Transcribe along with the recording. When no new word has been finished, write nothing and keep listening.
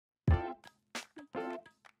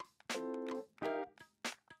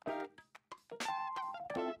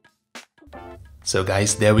So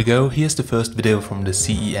guys, there we go, here's the first video from the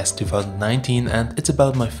CES 2019 and it's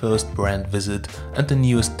about my first brand visit and the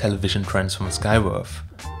newest television trends from Skyworth.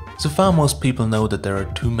 So far most people know that there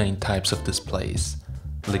are two main types of displays,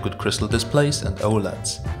 liquid crystal displays and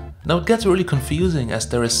OLEDs. Now it gets really confusing as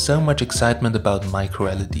there is so much excitement about micro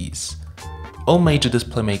LEDs. All major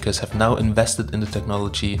display makers have now invested in the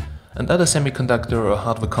technology and other semiconductor or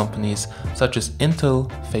hardware companies such as Intel,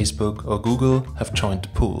 Facebook or Google have joined the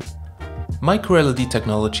pool. Micro LED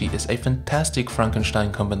technology is a fantastic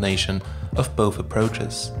Frankenstein combination of both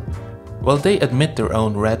approaches. While they admit their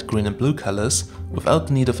own red, green and blue colors without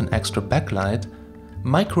the need of an extra backlight,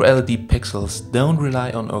 micro LED pixels don't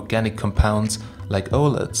rely on organic compounds like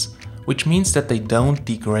OLEDs, which means that they don't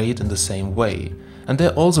degrade in the same way, and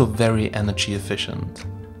they're also very energy efficient.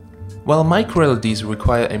 While micro LEDs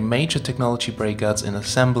require a major technology breakouts in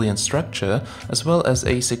assembly and structure, as well as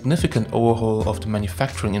a significant overhaul of the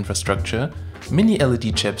manufacturing infrastructure, mini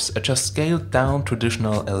LED chips are just scaled down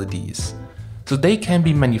traditional LEDs. So they can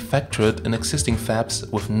be manufactured in existing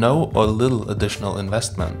fabs with no or little additional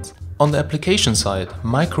investment. On the application side,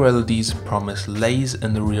 micro LEDs promise lays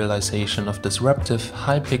in the realization of disruptive,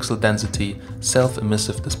 high pixel density,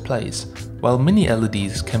 self-emissive displays, while mini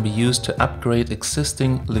LEDs can be used to upgrade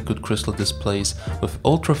existing liquid crystal displays with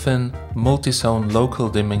ultra-thin, multi-zone local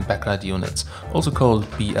dimming backlight units, also called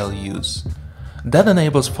BLUs. That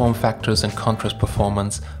enables form factors and contrast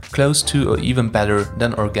performance close to or even better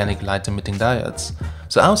than organic light-emitting diodes.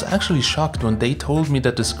 So I was actually shocked when they told me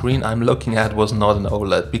that the screen I'm looking at was not an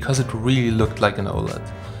OLED, because it really looked like an OLED.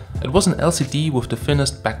 It was an LCD with the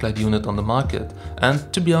thinnest backlight unit on the market,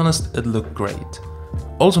 and to be honest, it looked great.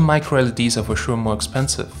 Also, micro LEDs are for sure more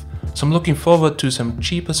expensive, so I'm looking forward to some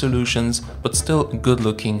cheaper solutions but still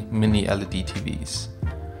good-looking mini LED TVs.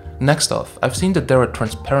 Next off, I've seen that there are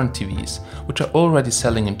transparent TVs, which are already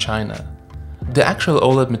selling in China. The actual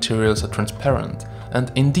OLED materials are transparent,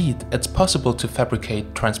 and indeed, it's possible to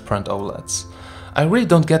fabricate transparent OLEDs. I really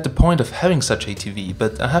don't get the point of having such a TV,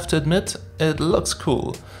 but I have to admit, it looks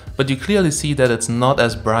cool. But you clearly see that it's not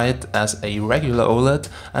as bright as a regular OLED,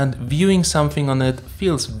 and viewing something on it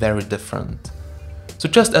feels very different. So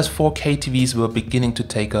just as 4K TVs were beginning to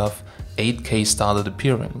take off, 8K started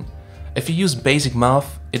appearing. If you use basic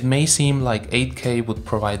math, it may seem like 8K would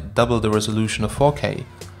provide double the resolution of 4K,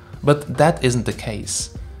 but that isn't the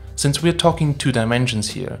case. Since we're talking two dimensions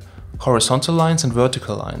here, horizontal lines and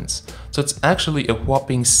vertical lines, so it's actually a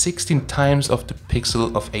whopping 16 times of the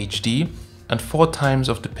pixel of HD and 4 times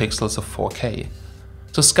of the pixels of 4K.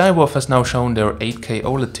 So Skyworth has now shown their 8K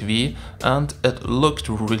OLED TV and it looked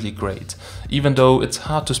really great, even though it's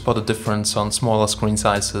hard to spot a difference on smaller screen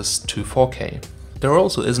sizes to 4K. There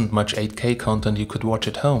also isn't much 8K content you could watch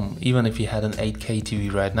at home, even if you had an 8K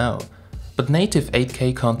TV right now. But native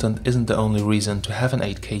 8K content isn't the only reason to have an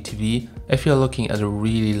 8K TV if you're looking at a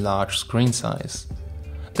really large screen size.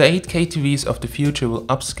 The 8K TVs of the future will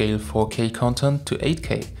upscale 4K content to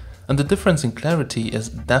 8K, and the difference in clarity is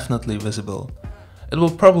definitely visible. It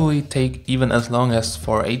will probably take even as long as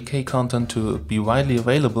for 8K content to be widely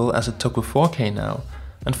available as it took with 4K now,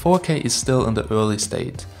 and 4K is still in the early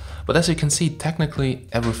state. But as you can see, technically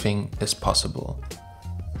everything is possible.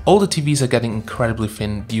 All the TVs are getting incredibly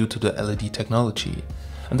thin due to the LED technology,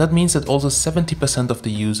 and that means that also 70% of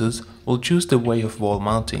the users will choose the way of wall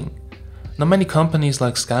mounting. Now many companies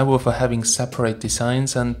like Skyworth are having separate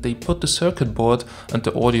designs and they put the circuit board and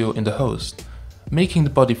the audio in the host, making the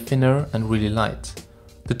body thinner and really light.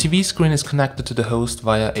 The TV screen is connected to the host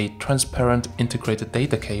via a transparent integrated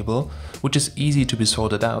data cable, which is easy to be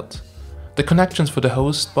sorted out. The connections for the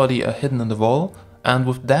host body are hidden in the wall, and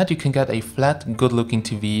with that you can get a flat, good-looking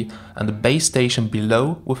TV and a base station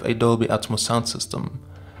below with a Dolby Atmos sound system.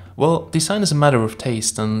 Well, design is a matter of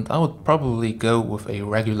taste, and I would probably go with a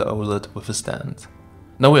regular OLED with a stand.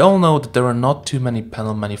 Now we all know that there are not too many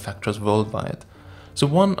panel manufacturers worldwide, so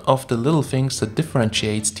one of the little things that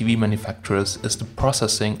differentiates TV manufacturers is the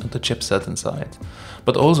processing and the chipset inside,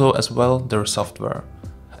 but also as well their software.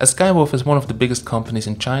 As Skyworth is one of the biggest companies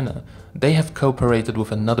in China, they have cooperated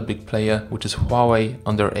with another big player, which is Huawei,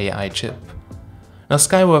 on their AI chip. Now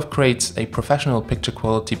Skyworth creates a professional picture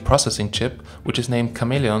quality processing chip, which is named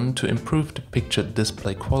Chameleon, to improve the picture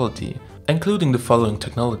display quality, including the following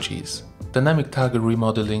technologies: dynamic target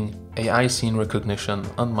remodeling, AI scene recognition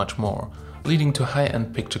and much more, leading to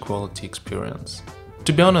high-end picture quality experience.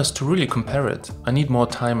 To be honest, to really compare it, I need more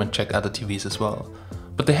time and check other TVs as well.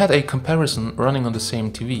 But they had a comparison running on the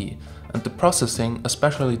same TV, and the processing,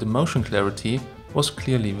 especially the motion clarity, was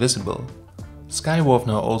clearly visible. Skyworth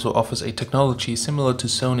now also offers a technology similar to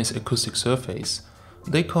Sony's acoustic surface,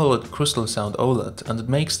 They call it Crystal Sound OLED, and it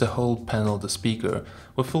makes the whole panel the speaker,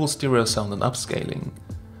 with full stereo sound and upscaling.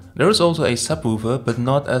 There is also a subwoofer, but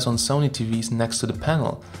not as on Sony TVs next to the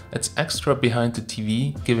panel. It's extra behind the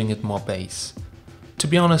TV, giving it more bass. To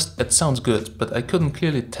be honest, it sounds good, but I couldn't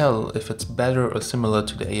clearly tell if it's better or similar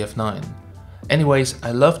to the AF9. Anyways,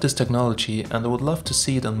 I love this technology and I would love to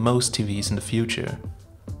see it on most TVs in the future.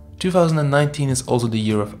 2019 is also the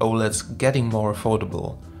year of OLEDs getting more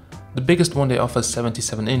affordable. The biggest one they offer is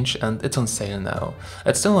 77-inch and it's on sale now.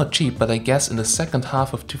 It's still not cheap, but I guess in the second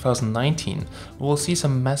half of 2019 we will see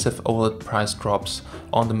some massive OLED price drops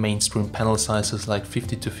on the mainstream panel sizes like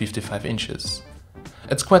 50 to 55 inches.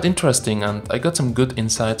 It's quite interesting and I got some good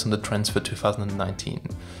insights on the trends for 2019.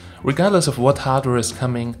 Regardless of what hardware is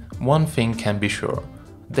coming, one thing can be sure.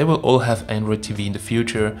 They will all have Android TV in the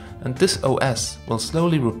future and this OS will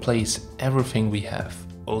slowly replace everything we have.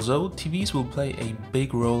 Also, TVs will play a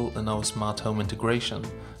big role in our smart home integration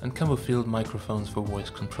and come with field microphones for voice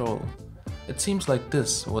control. It seems like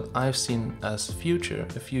this, what I've seen as future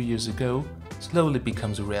a few years ago, slowly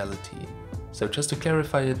becomes a reality. So just to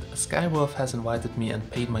clarify it, Skyworth has invited me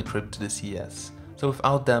and paid my trip to the CES. So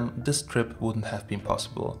without them, this trip wouldn't have been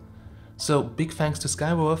possible. So big thanks to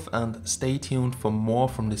Skyworth and stay tuned for more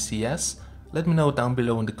from the CES. Let me know down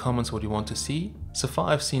below in the comments what you want to see. So far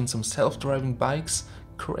I've seen some self-driving bikes,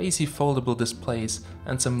 crazy foldable displays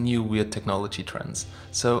and some new weird technology trends.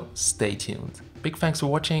 So stay tuned. Big thanks for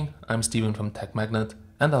watching. I'm Steven from TechMagnet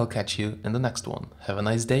and I'll catch you in the next one. Have a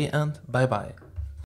nice day and bye bye.